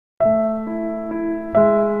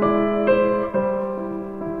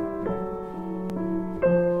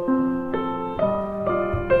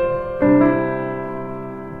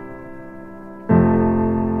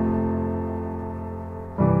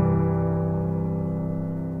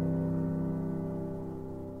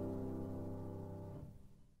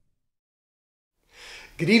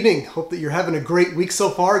Good evening. Hope that you're having a great week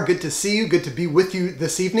so far. Good to see you. Good to be with you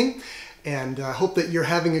this evening. And I hope that you're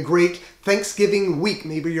having a great Thanksgiving week.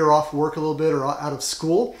 Maybe you're off work a little bit or out of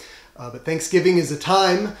school. But Thanksgiving is a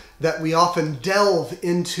time that we often delve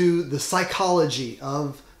into the psychology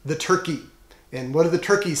of the turkey. And what do the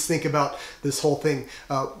turkeys think about this whole thing?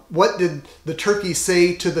 What did the turkey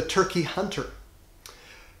say to the turkey hunter?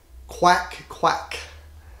 Quack, quack.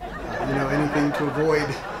 Anything to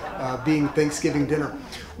avoid being Thanksgiving dinner.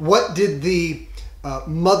 What did the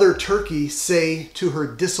mother turkey say to her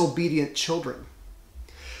disobedient children?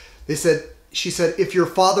 She said, if your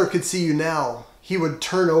father could see you now, he would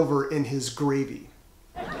turn over in his gravy.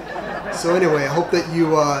 So anyway, I hope that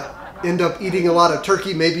you end up eating a lot of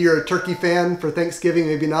turkey. Maybe you're a turkey fan for Thanksgiving,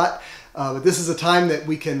 maybe not. But this is a time that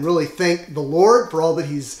we can really thank the Lord for all that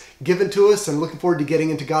He's given to us, and looking forward to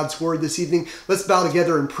getting into God's Word this evening. Let's bow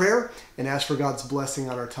together in prayer and ask for God's blessing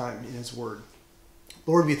on our time in His Word.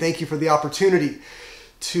 Lord, we thank You for the opportunity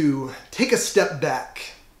to take a step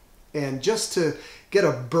back and just to get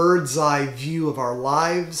a bird's eye view of our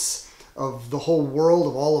lives, of the whole world,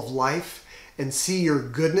 of all of life, and see Your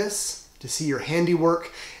goodness, to see Your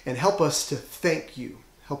handiwork, and help us to thank You.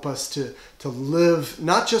 Help us to live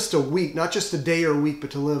not just a week, not just a day or a week,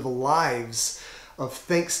 but to live lives of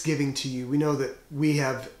thanksgiving to You. We know that we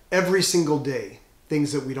have every single day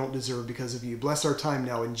things that we don't deserve because of You. Bless our time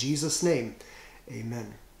now in Jesus' name.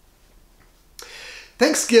 Amen.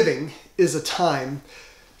 Thanksgiving is a time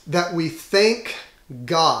that we thank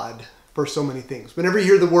God for so many things. Whenever you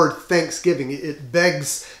hear the word Thanksgiving, it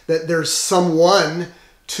begs that there's someone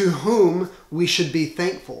to whom we should be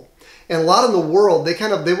thankful. And a lot in the world, they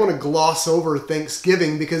want to gloss over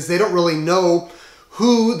Thanksgiving because they don't really know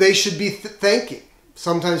who they should be thanking.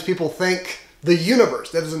 Sometimes people thank the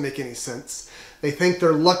universe. That doesn't make any sense. They thank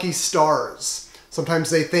their lucky stars. Sometimes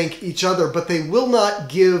they thank each other, but they will not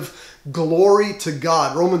give glory to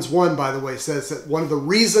God. Romans 1, by the way, says that one of the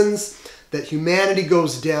reasons that humanity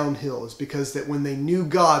goes downhill is because that when they knew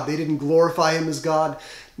God, they didn't glorify Him as God.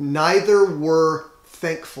 Neither were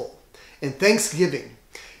thankful. And Thanksgiving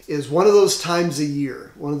is one of those times a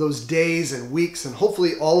year, one of those days and weeks, and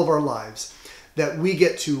hopefully all of our lives, that we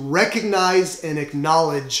get to recognize and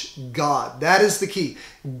acknowledge God. That is the key.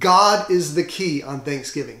 God is the key on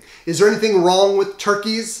Thanksgiving. Is there anything wrong with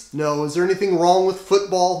turkeys? No. Is there anything wrong with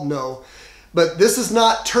football? No. But this is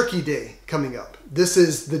not Turkey Day coming up. This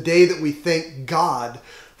is the day that we thank God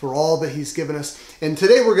for all that He's given us. And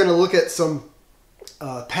today we're going to look at some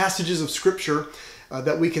passages of Scripture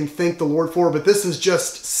that we can thank the Lord for, but this is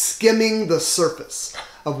just skimming the surface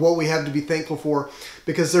of what we have to be thankful for,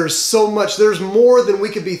 because there's so much, there's more than we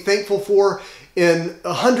could be thankful for in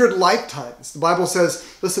 100 lifetimes. The Bible says,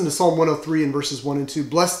 listen to Psalm 103 and verses 1 and 2,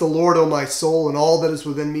 bless the Lord, O my soul, and all that is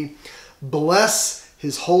within me. Bless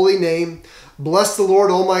His holy name. Bless the Lord,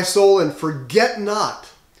 O my soul, and forget not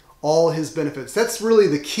all His benefits. That's really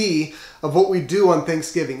the key of what we do on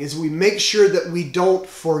Thanksgiving, is we make sure that we don't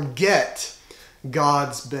forget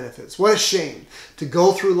God's benefits. What a shame to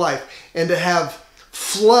go through life and to have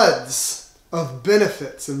floods of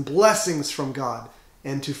benefits and blessings from God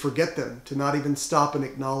and to forget them, to not even stop and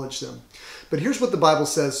acknowledge them. But here's what the Bible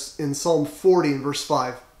says in Psalm 40 and verse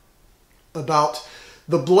 5 about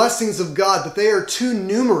the blessings of God, that they are too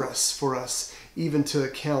numerous for us even to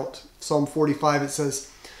count. Psalm 45, it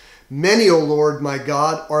says, many, O Lord, my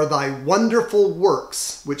God, are Thy wonderful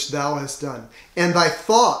works which Thou hast done, and Thy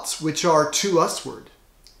thoughts which are to usward.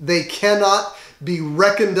 They cannot be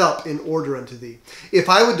reckoned up in order unto Thee. If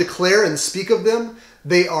I would declare and speak of them,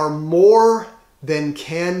 they are more than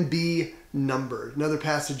can be numbered. Another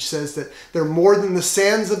passage says that they're more than the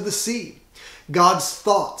sands of the sea. God's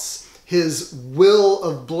thoughts, His will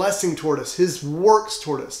of blessing toward us, His works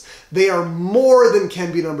toward us, they are more than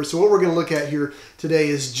can be numbered. So what we're going to look at here today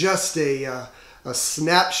is just a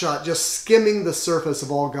snapshot, just skimming the surface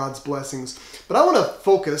of all God's blessings. But I want to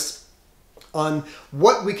focus on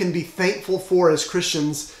what we can be thankful for as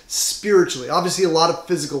Christians spiritually. Obviously, a lot of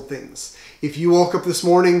physical things. If you woke up this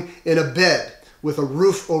morning in a bed with a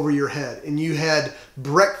roof over your head, and you had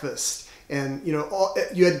breakfast, and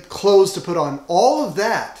you had clothes to put on, all of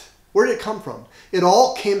that, where did it come from? It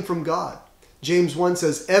all came from God. James 1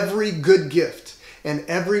 says, every good gift and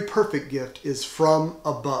every perfect gift is from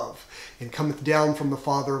above and cometh down from the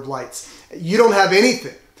Father of lights. You don't have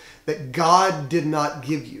anything that God did not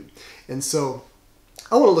give you. And so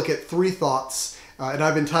I want to look at three thoughts, and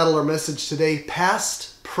I've entitled our message today,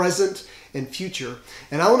 Past, Present, and Future.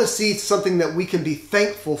 And I want to see something that we can be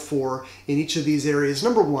thankful for in each of these areas.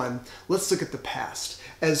 Number one, let's look at the past.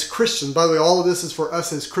 As Christians, by the way, all of this is for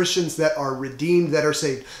us as Christians that are redeemed, that are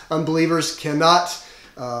saved. Unbelievers cannot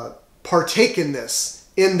partake in this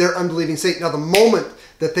in their unbelieving state. Now, the moment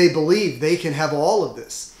that they believe, they can have all of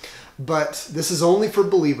this. But this is only for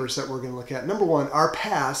believers that we're going to look at. Number one, our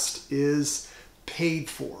past is paid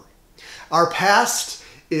for. Our past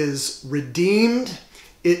is redeemed.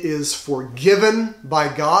 It is forgiven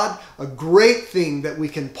by God. A great thing that we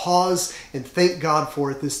can pause and thank God for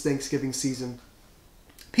at this Thanksgiving season.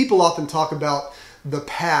 People often talk about the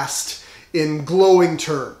past in glowing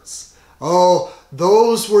terms. Oh,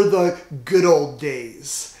 those were the good old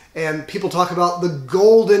days. And people talk about the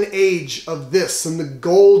golden age of this and the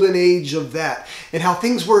golden age of that, and how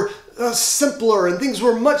things were simpler and things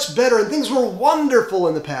were much better and things were wonderful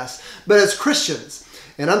in the past. But as Christians,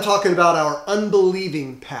 and I'm talking about our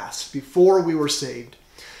unbelieving past before we were saved,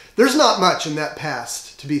 there's not much in that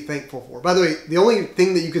past to be thankful for. By the way, the only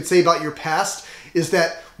thing that you could say about your past is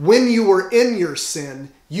that when you were in your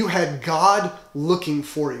sin, you had God looking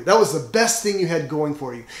for you. That was the best thing you had going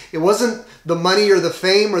for you. It wasn't the money or the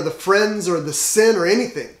fame or the friends or the sin or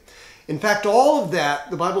anything. In fact, all of that,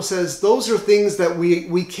 the Bible says, those are things that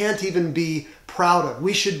we can't even be proud of.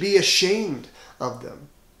 We should be ashamed of them.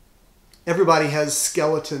 Everybody has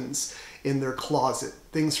skeletons in their closet,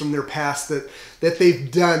 things from their past that they've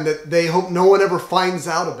done that they hope no one ever finds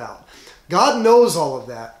out about. God knows all of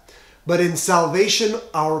that. But in salvation,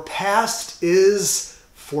 our past is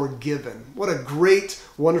forgiven. What a great,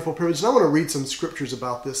 wonderful privilege. And I want to read some scriptures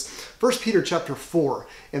about this. 1 Peter chapter 4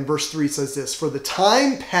 and verse 3 says this, "For the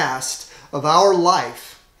time past of our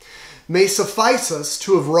life may suffice us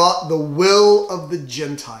to have wrought the will of the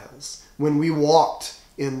Gentiles when we walked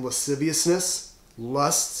in lasciviousness,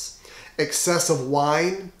 lusts, excess of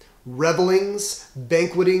wine, revelings,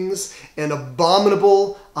 banquetings, and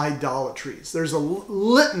abominable idolatries." There's a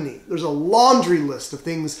litany, there's a laundry list of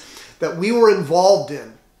things that we were involved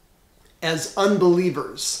in as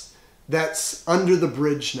unbelievers. That's under the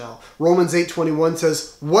bridge now. Romans 8:21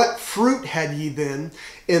 says, "What fruit had ye then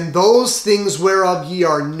in those things whereof ye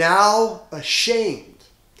are now ashamed?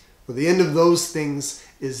 For the end of those things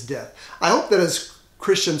is death." I hope that as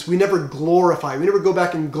Christians, we never go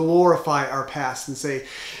back and glorify our past and say,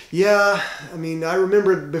 yeah, I mean, I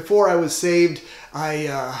remember before I was saved, it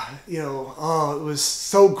was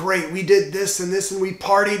so great. We did this and we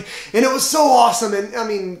partied and it was so awesome. And I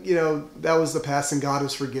mean, that was the past and God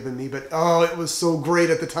has forgiven me, but it was so great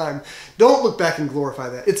at the time. Don't look back and glorify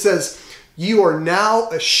that. It says, you are now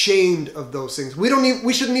ashamed of those things.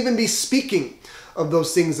 We shouldn't even be speaking of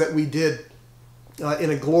those things that we did in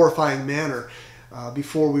a glorifying manner.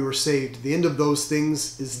 Before we were saved. The end of those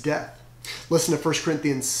things is death. Listen to 1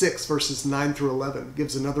 Corinthians 6 verses 9 through 11. It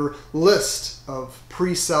gives another list of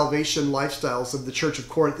pre-salvation lifestyles of the church of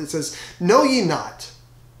Corinth. It says, "Know ye not,"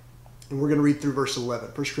 and we're going to read through verse 11.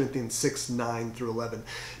 1 Corinthians 6, 9 through 11.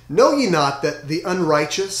 "Know ye not that the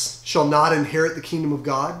unrighteous shall not inherit the kingdom of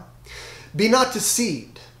God? Be not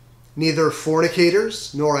deceived, neither fornicators,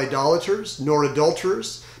 nor idolaters, nor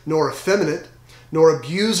adulterers, nor effeminate, nor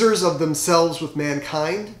abusers of themselves with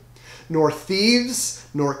mankind, nor thieves,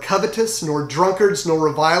 nor covetous, nor drunkards, nor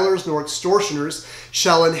revilers, nor extortioners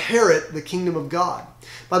shall inherit the kingdom of God."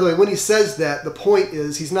 By the way, when he says that, the point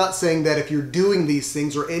is he's not saying that if you're doing these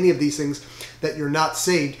things or any of these things that you're not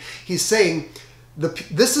saved. He's saying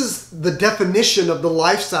this is the definition of the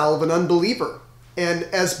lifestyle of an unbeliever. And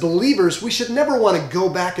as believers, we should never want to go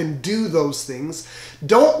back and do those things.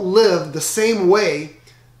 Don't live the same way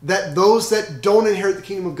that those that don't inherit the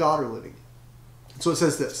kingdom of God are living. So it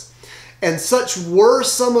says this, "And such were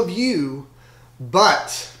some of you,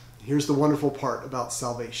 but," here's the wonderful part about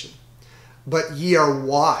salvation, "but ye are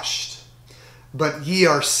washed, but ye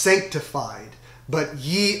are sanctified, but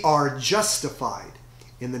ye are justified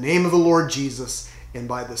in the name of the Lord Jesus and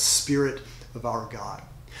by the Spirit of our God."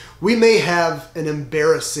 We may have an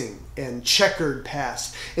embarrassing and checkered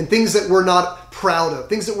past and things that we're not proud of,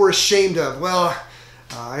 things that we're ashamed of. Well,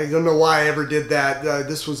 I don't know why I ever did that.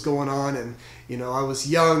 This was going on and, I was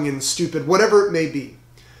young and stupid, whatever it may be.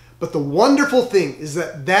 But the wonderful thing is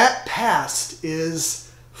that past is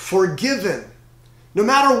forgiven. No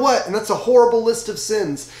matter what, and that's a horrible list of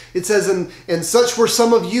sins. It says, and such were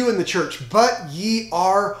some of you in the church, but ye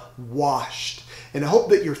are washed. And I hope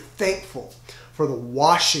that you're thankful for the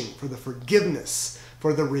washing, for the forgiveness,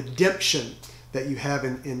 for the redemption that you have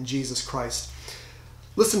in Jesus Christ.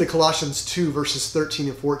 Listen to Colossians 2, verses 13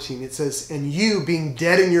 and 14. It says, "And you, being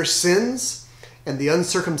dead in your sins and the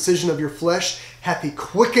uncircumcision of your flesh, hath he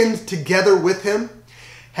quickened together with him,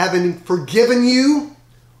 having forgiven you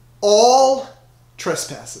all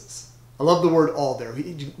trespasses." I love the word all there.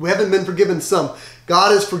 We haven't been forgiven some.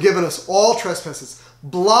 God has forgiven us all trespasses,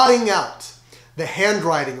 blotting out the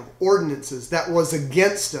handwriting of ordinances that was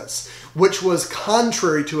against us, which was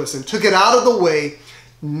contrary to us, and took it out of the way,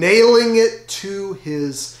 nailing it to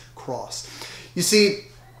his cross. You see,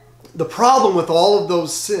 the problem with all of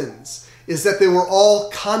those sins is that they were all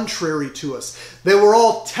contrary to us. They were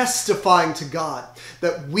all testifying to God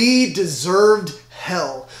that we deserved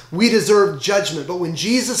hell. We deserved judgment. But when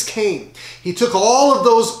Jesus came, he took all of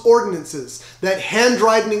those ordinances, that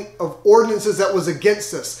handwriting of ordinances that was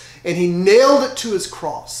against us, and he nailed it to his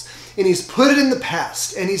cross. And he's put it in the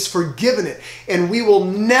past, and he's forgiven it. And we will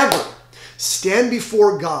never stand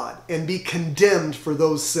before God and be condemned for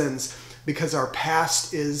those sins, because our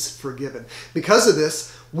past is forgiven. Because of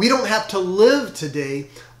this, we don't have to live today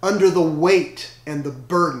under the weight and the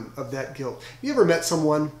burden of that guilt. Have you ever met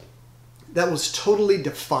someone that was totally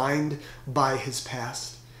defined by his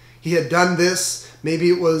past? He had done this. Maybe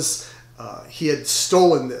it was he had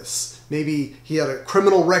stolen this. Maybe he had a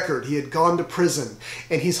criminal record. He had gone to prison.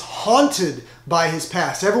 And he's haunted by his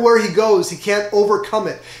past. Everywhere he goes, he can't overcome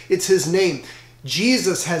it. It's his name.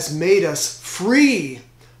 Jesus has made us free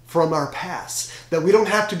from our past, that we don't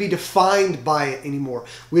have to be defined by it anymore.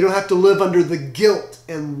 We don't have to live under the guilt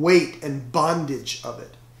and weight and bondage of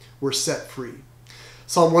it. We're set free.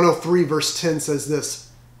 Psalm 103 verse 10 says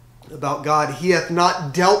this about God: He hath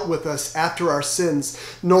not dealt with us after our sins,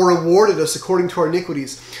 nor rewarded us according to our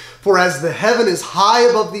iniquities. For as the heaven is high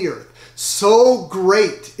above the earth, so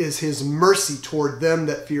great is his mercy toward them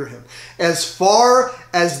that fear him. As far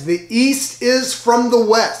as the east is from the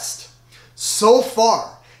west, so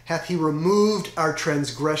far hath he removed our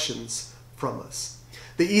transgressions from us.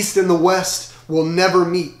 The east and the west will never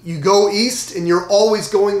meet. You go east and you're always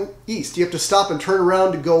going east. You have to stop and turn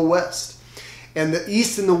around to go west. And the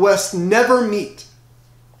east and the west never meet.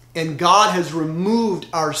 And God has removed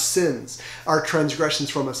our sins, our transgressions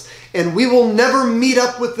from us. And we will never meet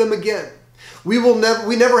up with them again. We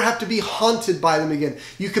never have to be haunted by them again.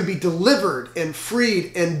 You can be delivered and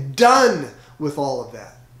freed and done with all of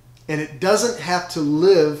that. And it doesn't have to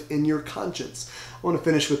live in your conscience. I want to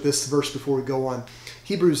finish with this verse before we go on.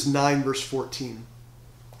 Hebrews 9 verse 14.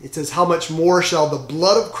 It says, How much more shall the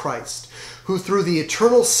blood of Christ, who through the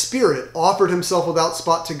eternal Spirit offered himself without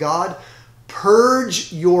spot to God,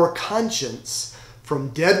 purge your conscience from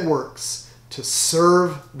dead works to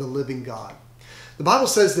serve the living God. The Bible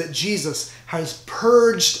says that Jesus has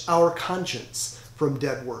purged our conscience from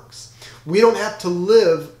dead works. We don't have to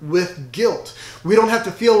live with guilt. We don't have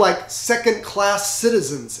to feel like second-class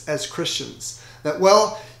citizens as Christians. That,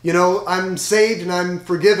 well, you know, I'm saved and I'm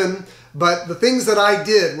forgiven, but the things that I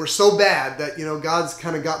did were so bad that, you know, God's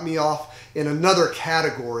kind of got me off in another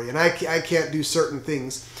category and I can't do certain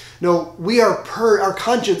things. No, our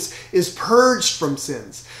conscience is purged from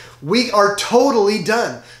sins. We are totally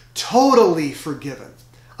done, totally forgiven.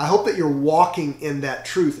 I hope that you're walking in that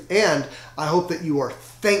truth, and I hope that you are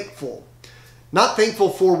thankful. Not thankful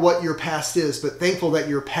for what your past is, but thankful that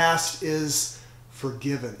your past is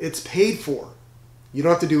forgiven. It's paid for. You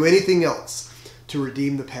don't have to do anything else to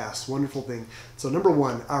redeem the past. Wonderful thing. So number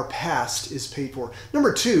one, our past is paid for.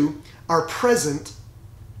 Number two, our present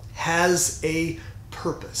has a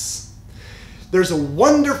purpose. There's a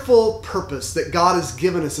wonderful purpose that God has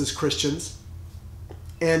given us as Christians.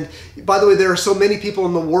 And by the way, there are so many people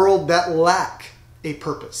in the world that lack a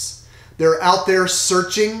purpose. They're out there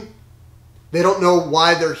searching. They don't know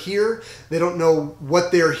why they're here. They don't know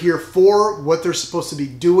what they're here for, what they're supposed to be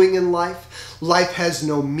doing in life. Life has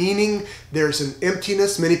no meaning. There's an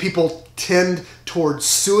emptiness. Many people tend towards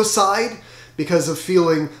suicide because of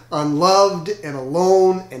feeling unloved and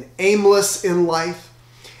alone and aimless in life.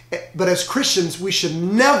 But as Christians, we should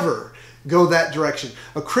never go that direction.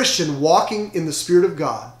 A Christian walking in the Spirit of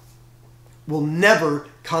God will never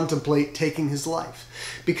contemplate taking his life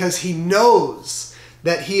because he knows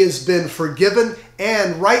that he has been forgiven,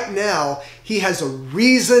 and right now he has a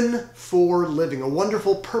reason for living, a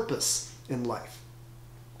wonderful purpose in life.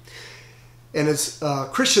 And as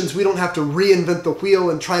Christians, we don't have to reinvent the wheel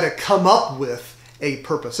and try to come up with a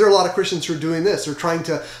purpose. There are a lot of Christians who are doing this. They're trying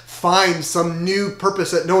to find some new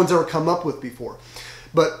purpose that no one's ever come up with before.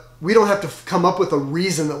 But we don't have to come up with a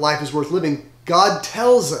reason that life is worth living. God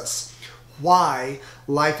tells us why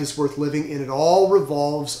life is worth living, and it all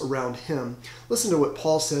revolves around him. Listen to what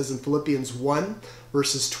Paul says in Philippians 1,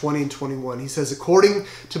 verses 20 and 21. He says, According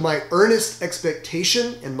to my earnest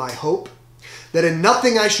expectation and my hope, that in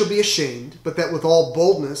nothing I shall be ashamed, but that with all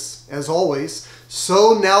boldness, as always,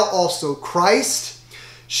 so now also Christ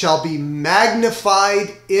shall be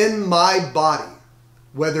magnified in my body,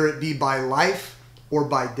 whether it be by life or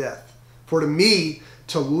by death. For to me,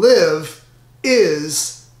 to live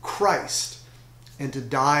is Christ, and to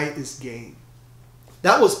die is gain.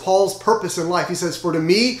 That was Paul's purpose in life. He says, for to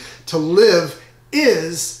me, to live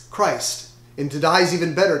is Christ. And to die is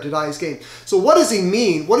even better. To die is gain. So what does he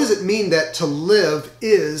mean? What does it mean that to live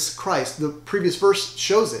is Christ? The previous verse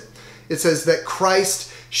shows it. It says that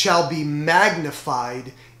Christ shall be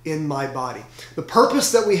magnified in my body. The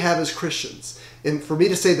purpose that we have as Christians, and for me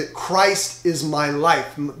to say that Christ is my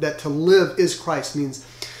life, that to live is Christ, means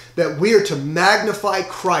that we are to magnify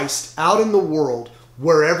Christ out in the world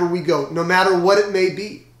wherever we go, no matter what it may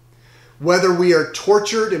be. Whether we are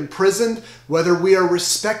tortured, imprisoned, whether we are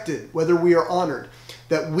respected, whether we are honored,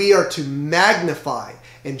 that we are to magnify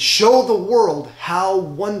and show the world how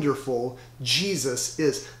wonderful Jesus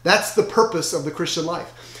is. That's the purpose of the Christian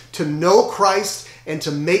life. To know Christ and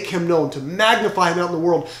to make him known, to magnify him out in the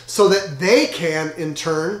world so that they can, in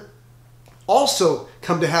turn, also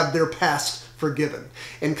come to have their past forgiven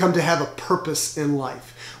and come to have a purpose in life.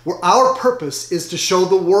 Where our purpose is to show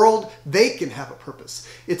the world they can have a purpose.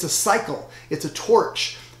 It's a cycle. It's a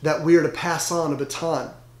torch that we are to pass on, a baton.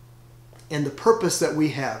 And the purpose that we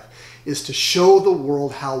have is to show the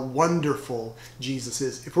world how wonderful Jesus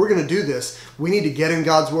is. If we're going to do this, we need to get in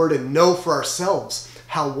God's word and know for ourselves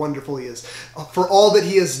how wonderful he is. For all that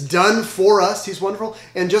he has done for us, he's wonderful.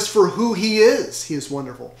 And just for who he is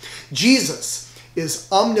wonderful. Jesus is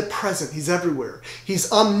omnipresent. He's everywhere.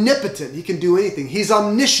 He's omnipotent. He can do anything. He's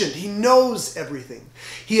omniscient. He knows everything.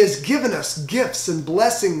 He has given us gifts and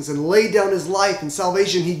blessings and laid down his life and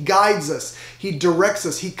salvation. He guides us. He directs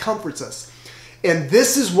us. He comforts us. And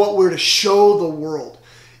this is what we're to show the world.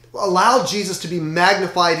 Allow Jesus to be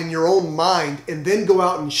magnified in your own mind and then go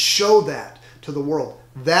out and show that to the world.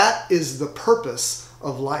 That is the purpose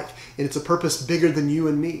of life. And it's a purpose bigger than you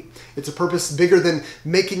and me. It's a purpose bigger than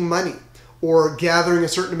making money, or gathering a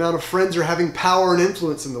certain amount of friends, or having power and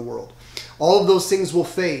influence in the world. All of those things will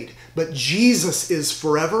fade, but Jesus is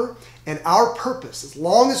forever, and our purpose, as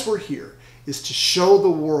long as we're here, is to show the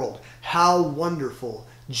world how wonderful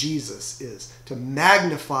Jesus is, to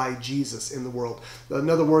magnify Jesus in the world.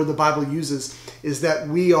 Another word the Bible uses is that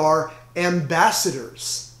we are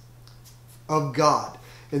ambassadors of God.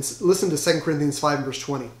 And listen to 2 Corinthians 5 and verse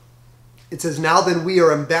 20. It says, now then we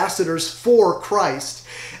are ambassadors for Christ,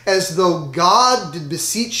 as though God did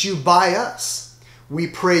beseech you by us. We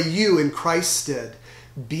pray you in Christ's stead,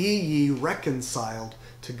 be ye reconciled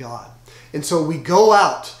to God. And so we go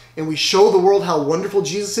out and we show the world how wonderful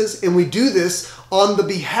Jesus is, and we do this on the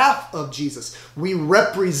behalf of Jesus. We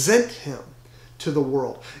represent him to the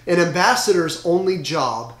world. An ambassador's only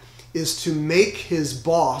job is to make his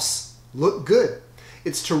boss look good.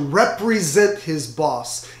 It's to represent his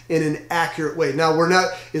boss in an accurate way. Now,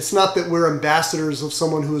 it's not that we're ambassadors of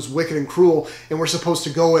someone who is wicked and cruel and we're supposed to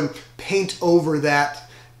go and paint over that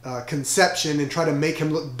conception and try to make him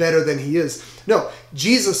look better than he is. No,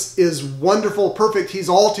 Jesus is wonderful, perfect. He's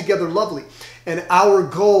altogether lovely. And our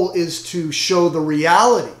goal is to show the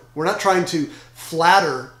reality. We're not trying to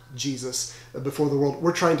flatter Jesus before the world.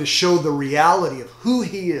 We're trying to show the reality of who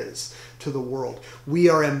he is to the world. We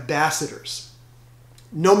are ambassadors.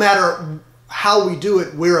 No matter how we do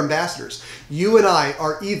it, we're ambassadors. You and I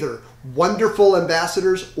are either wonderful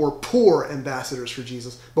ambassadors or poor ambassadors for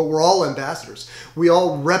Jesus, but we're all ambassadors. We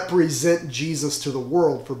all represent Jesus to the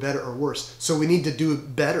world for better or worse. So we need to do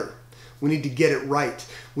it better. We need to get it right.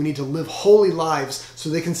 We need to live holy lives so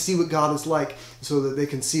they can see what God is like, so that they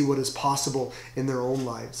can see what is possible in their own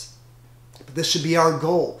lives. But this should be our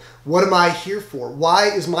goal. What am I here for? Why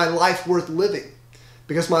is my life worth living?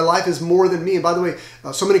 Because my life is more than me. And by the way,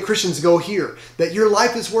 so many Christians go here, that your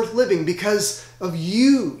life is worth living because of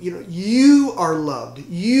you. You know, you are loved.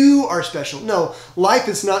 You are special. No, life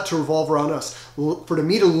is not to revolve around us. For to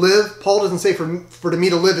me to live, Paul doesn't say for to me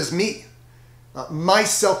to live is me. My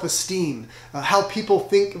self-esteem, how people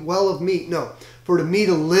think well of me. No, for to me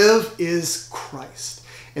to live is Christ.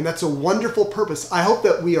 And that's a wonderful purpose. I hope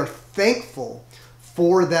that we are thankful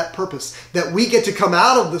for that purpose, that we get to come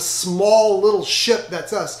out of the small little ship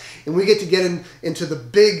that's us, and we get to get into the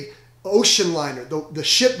big ocean liner, the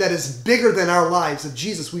ship that is bigger than our lives of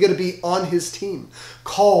Jesus. We get to be on his team,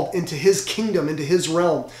 called into his kingdom, into his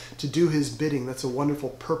realm, to do his bidding. That's a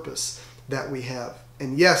wonderful purpose that we have.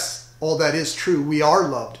 And yes, all that is true. We are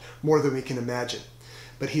loved more than we can imagine.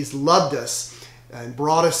 But he's loved us and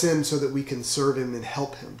brought us in so that we can serve him and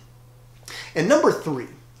help him. And number 3,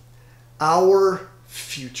 our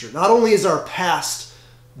future. Not only is our past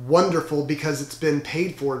wonderful because it's been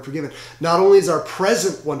paid for and forgiven, not only is our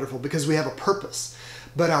present wonderful because we have a purpose,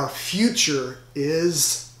 but our future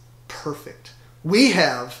is perfect. We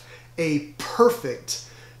have a perfect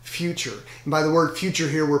future. And by the word future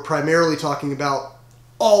here, we're primarily talking about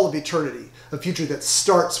all of eternity, a future that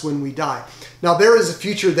starts when we die. Now, there is a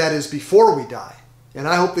future that is before we die, and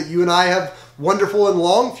I hope that you and I have wonderful and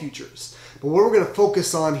long futures. But what we're going to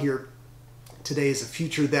focus on here today is a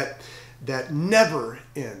future that never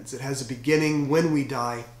ends. It has a beginning when we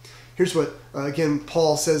die. Here's what, again,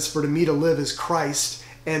 Paul says, "For to me to live is Christ,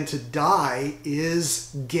 and to die is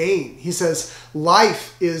gain." He says,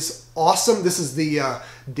 life is awesome. This is the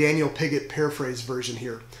Daniel Pigott paraphrase version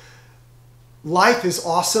here. Life is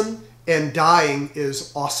awesome, and dying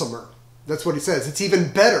is awesomer. That's what he says. It's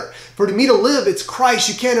even better. For to me to live, it's Christ.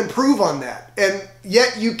 You can't improve on that. And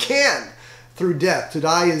yet you can through death. To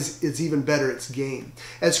die is even better. It's gain.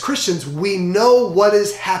 As Christians, we know what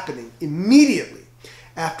is happening immediately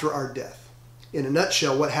after our death. In a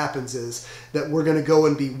nutshell, what happens is that we're going to go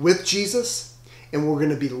and be with Jesus, and we're going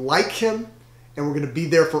to be like him, and we're going to be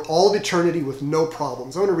there for all of eternity with no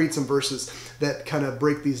problems. I want to read some verses that kind of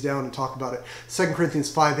break these down and talk about it. 2 Corinthians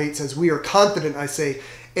 5:8 says, "We are confident, I say,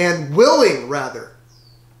 and willing, rather,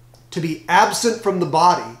 to be absent from the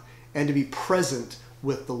body and to be present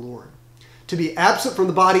with the Lord." To be absent from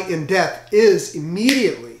the body in death is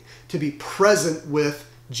immediately to be present with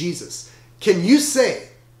Jesus. Can you say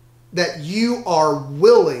that you are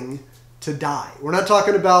willing to die? We're not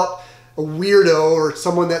talking about a weirdo or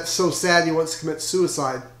someone that's so sad he wants to commit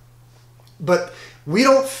suicide. But we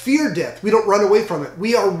don't fear death. We don't run away from it.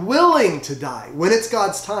 We are willing to die when it's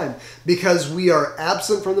God's time because we are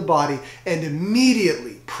absent from the body and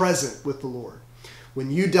immediately present with the Lord. When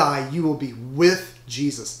you die, you will be with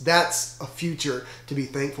Jesus. That's a future to be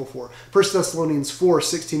thankful for. 1 Thessalonians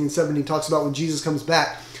 4:16 and 17 talks about when Jesus comes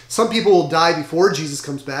back. Some people will die before Jesus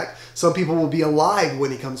comes back. Some people will be alive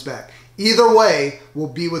when he comes back. Either way, we'll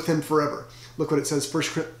be with him forever. Look what it says,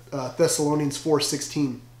 1 Thessalonians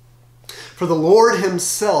 4:16. "For the Lord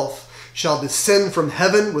himself shall descend from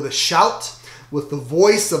heaven with a shout, with the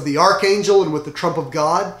voice of the archangel, and with the trump of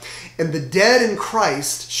God, and the dead in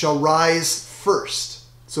Christ shall rise first."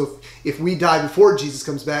 So if we die before Jesus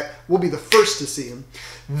comes back, we'll be the first to see him.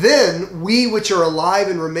 "Then we which are alive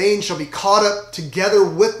and remain shall be caught up together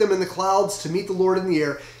with them in the clouds to meet the Lord in the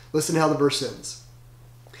air." Listen how the verse ends.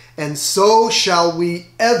 "And so shall we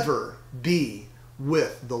ever be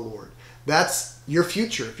with the Lord." That's your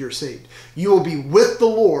future if you're saved. You will be with the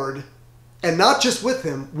Lord, and not just with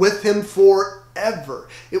him forever.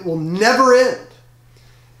 It will never end.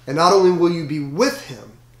 And not only will you be with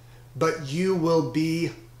him, but you will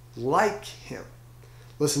be like him.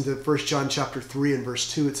 Listen to 1 John chapter 3 and verse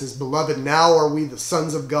 2. It says, "Beloved, now are we the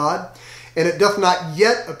sons of God, and it doth not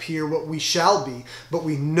yet appear what we shall be, but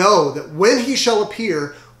we know that when he shall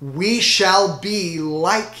appear, we shall be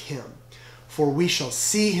like him, for we shall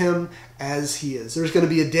see him as he is." There's going to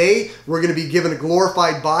be a day we're going to be given a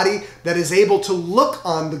glorified body that is able to look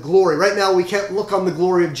on the glory. Right now, we can't look on the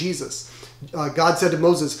glory of Jesus. God said to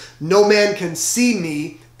Moses, "No man can see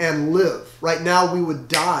me and live." Right now, we would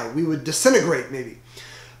die. We would disintegrate maybe.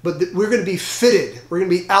 But we're going to be fitted. We're going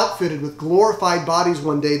to be outfitted with glorified bodies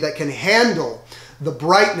one day that can handle the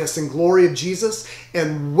brightness and glory of Jesus.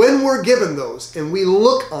 And when we're given those and we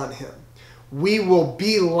look on him, we will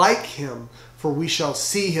be like him, for we shall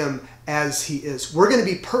see him as he is. We're going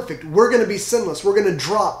to be perfect. We're going to be sinless. We're going to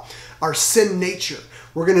drop our sin nature.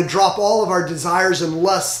 We're going to drop all of our desires and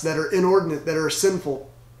lusts that are inordinate, that are sinful.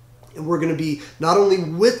 And we're going to be not only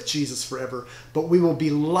with Jesus forever, but we will be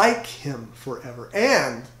like him forever.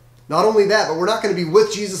 And not only that, but we're not going to be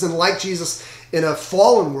with Jesus and like Jesus in a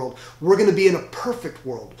fallen world. We're going to be in a perfect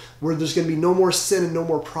world where there's going to be no more sin and no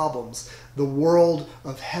more problems. The world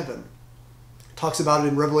of heaven. It talks about it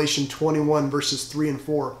in Revelation 21 verses 3 and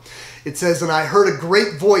 4. It says, "And I heard a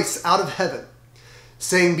great voice out of heaven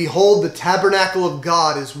saying, Behold, the tabernacle of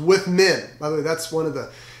God is with men." By the way, that's one of the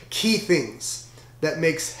key things that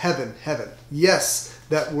makes heaven heaven. Yes,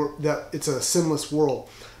 that it's a sinless world.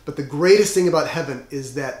 But the greatest thing about heaven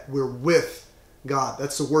is that we're with God.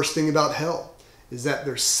 That's the worst thing about hell, is that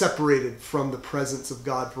they're separated from the presence of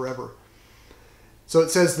God forever. So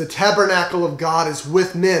it says, "The tabernacle of God is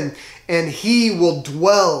with men, and he will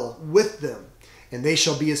dwell with them, and they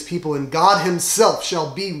shall be his people, and God himself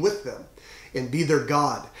shall be with them, and be their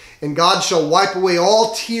God. And God shall wipe away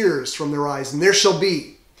all tears from their eyes, and there shall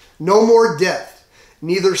be no more death,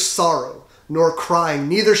 neither sorrow, nor crying,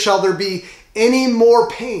 neither shall there be any more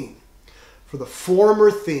pain, for the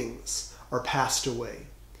former things are passed away."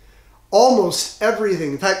 Almost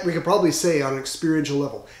everything, in fact, we could probably say on an experiential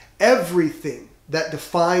level, everything that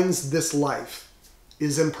defines this life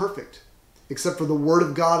is imperfect, except for the Word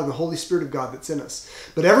of God and the Holy Spirit of God that's in us.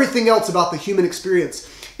 But everything else about the human experience,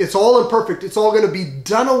 it's all imperfect. It's all going to be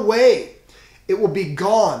done away It will be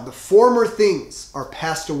gone. The former things are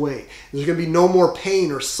passed away. There's going to be no more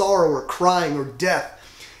pain or sorrow or crying or death.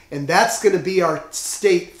 And that's going to be our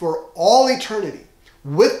state for all eternity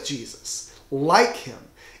with Jesus, like him,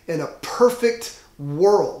 in a perfect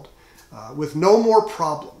world with no more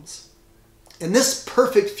problems. And this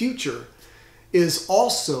perfect future is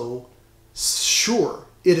also sure.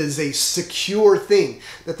 It is a secure thing,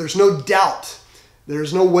 that there's no doubt.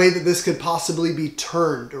 There's no way that this could possibly be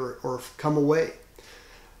turned or come away.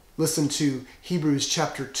 Listen to Hebrews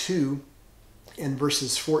chapter 2 and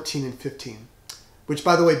verses 14 and 15. Which,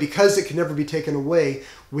 by the way, because it can never be taken away,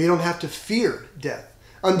 we don't have to fear death.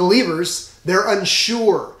 Unbelievers, they're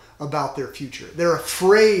unsure about their future. They're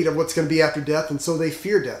afraid of what's going to be after death, and so they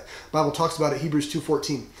fear death. The Bible talks about it, Hebrews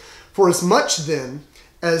 2:14. For as much then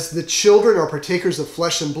as the children are partakers of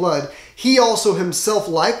flesh and blood, he also himself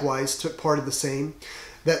likewise took part of the same,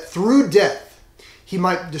 that through death he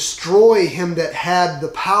might destroy him that had the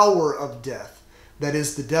power of death, that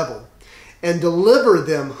is the devil, and deliver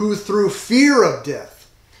them who through fear of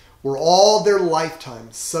death were all their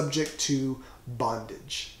lifetime subject to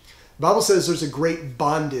bondage. The Bible says there's a great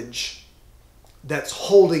bondage that's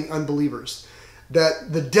holding unbelievers.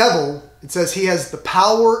 That the devil, it says he has the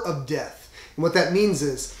power of death. And what that means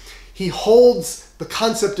is he holds the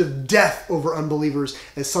concept of death over unbelievers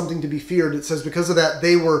as something to be feared. It says because of that,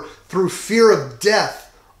 they were through fear of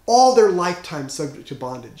death all their lifetime subject to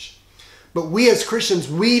bondage. But we as Christians,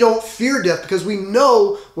 we don't fear death because we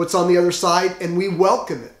know what's on the other side and we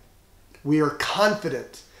welcome it. We are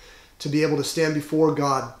confident to be able to stand before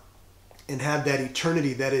God and have that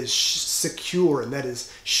eternity that is secure and that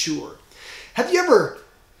is sure. Have you ever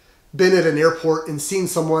been at an airport and seen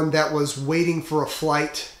someone that was waiting for a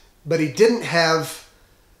flight, but he didn't have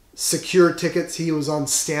secure tickets? He was on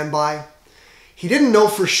standby. He didn't know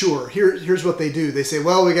for sure. Here's what they do. They say,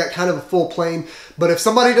 well, we got kind of a full plane, but if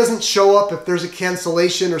somebody doesn't show up, if there's a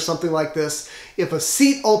cancellation or something like this, if a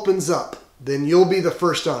seat opens up, then you'll be the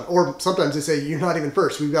first on. Or sometimes they say, you're not even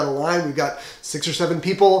first. We've got a line. We've got 6 or 7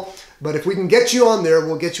 people. But if we can get you on there,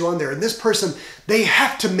 we'll get you on there. And this person, they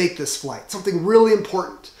have to make this flight. Something really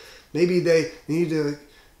important. Maybe they need to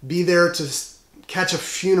be there to catch a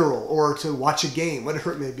funeral or to watch a game,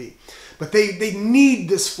 whatever it may be. But they need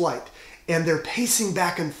this flight. And they're pacing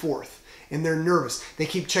back and forth. And they're nervous. They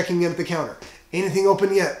keep checking in at the counter. Anything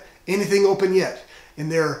open yet? Anything open yet?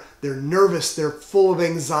 And they're nervous. They're full of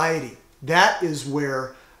anxiety. That is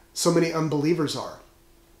where so many unbelievers are.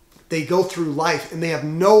 They go through life and they have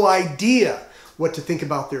no idea what to think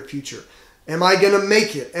about their future. Am I going to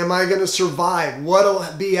make it? Am I going to survive? What'll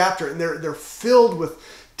be after? And they're filled with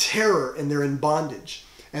terror and they're in bondage.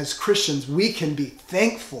 As Christians, we can be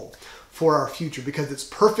thankful for our future because it's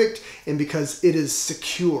perfect and because it is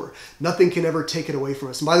secure. Nothing can ever take it away from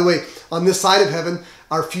us. And by the way, on this side of heaven,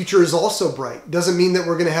 our future is also bright. Doesn't mean that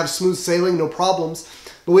we're going to have smooth sailing, no problems.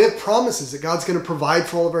 But we have promises that God's going to provide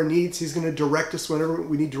for all of our needs. He's going to direct us whenever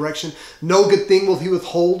we need direction. No good thing will he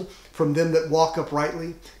withhold from them that walk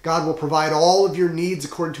uprightly. God will provide all of your needs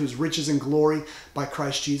according to his riches and glory by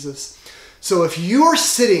Christ Jesus. So if you are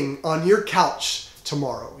sitting on your couch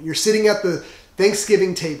tomorrow, you're sitting at the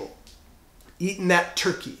Thanksgiving table, eating that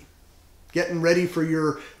turkey, getting ready for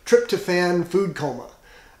your tryptophan food coma,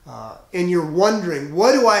 and you're wondering,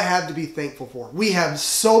 what do I have to be thankful for? We have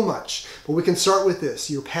so much, but we can start with this.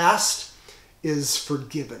 Your past is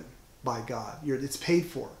forgiven by God. It's paid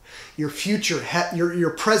for. Your future, your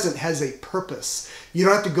present has a purpose. You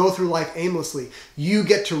don't have to go through life aimlessly. You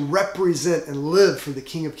get to represent and live for the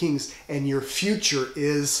King of Kings, and your future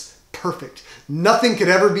is perfect. Nothing could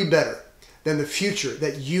ever be better than the future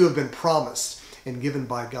that you have been promised and given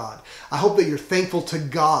by God. I hope that you're thankful to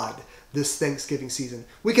God this Thanksgiving season.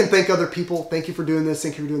 We can thank other people. Thank you for doing this.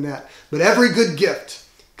 Thank you for doing that. But every good gift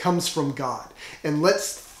comes from God. And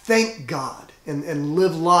let's thank God and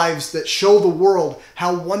live lives that show the world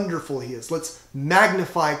how wonderful he is. Let's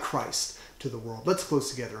magnify Christ to the world. Let's close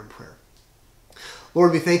together in prayer.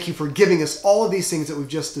 Lord, we thank you for giving us all of these things that we've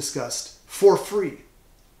just discussed for free.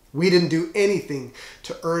 We didn't do anything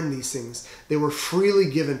to earn these things. They were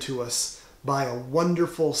freely given to us by a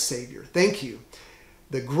wonderful Savior. Thank you.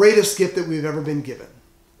 The greatest gift that we've ever been given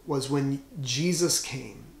was when Jesus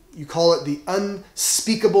came. You call it the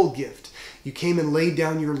unspeakable gift. You came and laid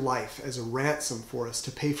down your life as a ransom for us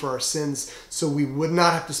to pay for our sins so we would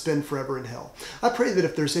not have to spend forever in hell. I pray that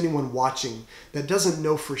if there's anyone watching that doesn't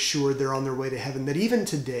know for sure they're on their way to heaven, that even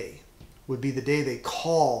today would be the day they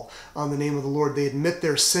call on the name of the Lord. They admit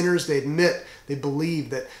they're sinners. They admit, they believe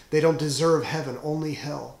that they don't deserve heaven, only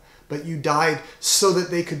hell. But you died so that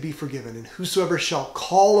they could be forgiven. And whosoever shall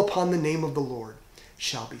call upon the name of the Lord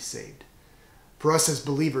shall be saved. For us as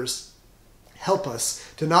believers, help us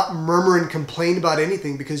to not murmur and complain about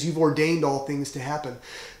anything because you've ordained all things to happen.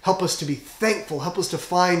 Help us to be thankful. Help us to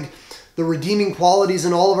find the redeeming qualities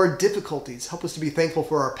in all of our difficulties. Help us to be thankful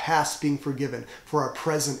for our past being forgiven, for our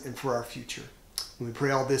present, and for our future. And we pray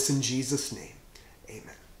all this in Jesus' name.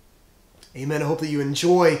 Amen. Amen. I hope that you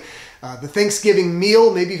enjoy the Thanksgiving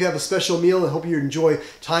meal. Maybe you have a special meal. I hope you enjoy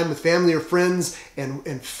time with family or friends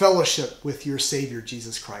and fellowship with your Savior,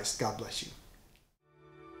 Jesus Christ. God bless you.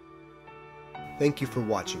 Thank you for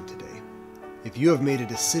watching today. If you have made a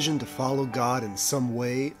decision to follow God in some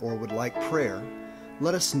way or would like prayer,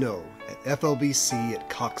 let us know at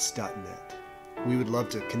flbc@cox.net. We would love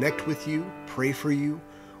to connect with you, pray for you,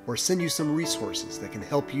 or send you some resources that can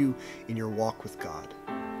help you in your walk with God.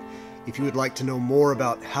 If you would like to know more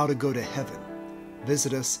about how to go to heaven,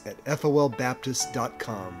 visit us at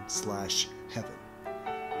folbaptist.com/heaven.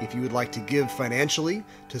 If you would like to give financially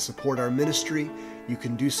to support our ministry, you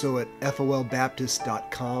can do so at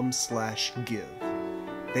folbaptist.com/give.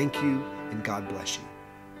 Thank you, and God bless you.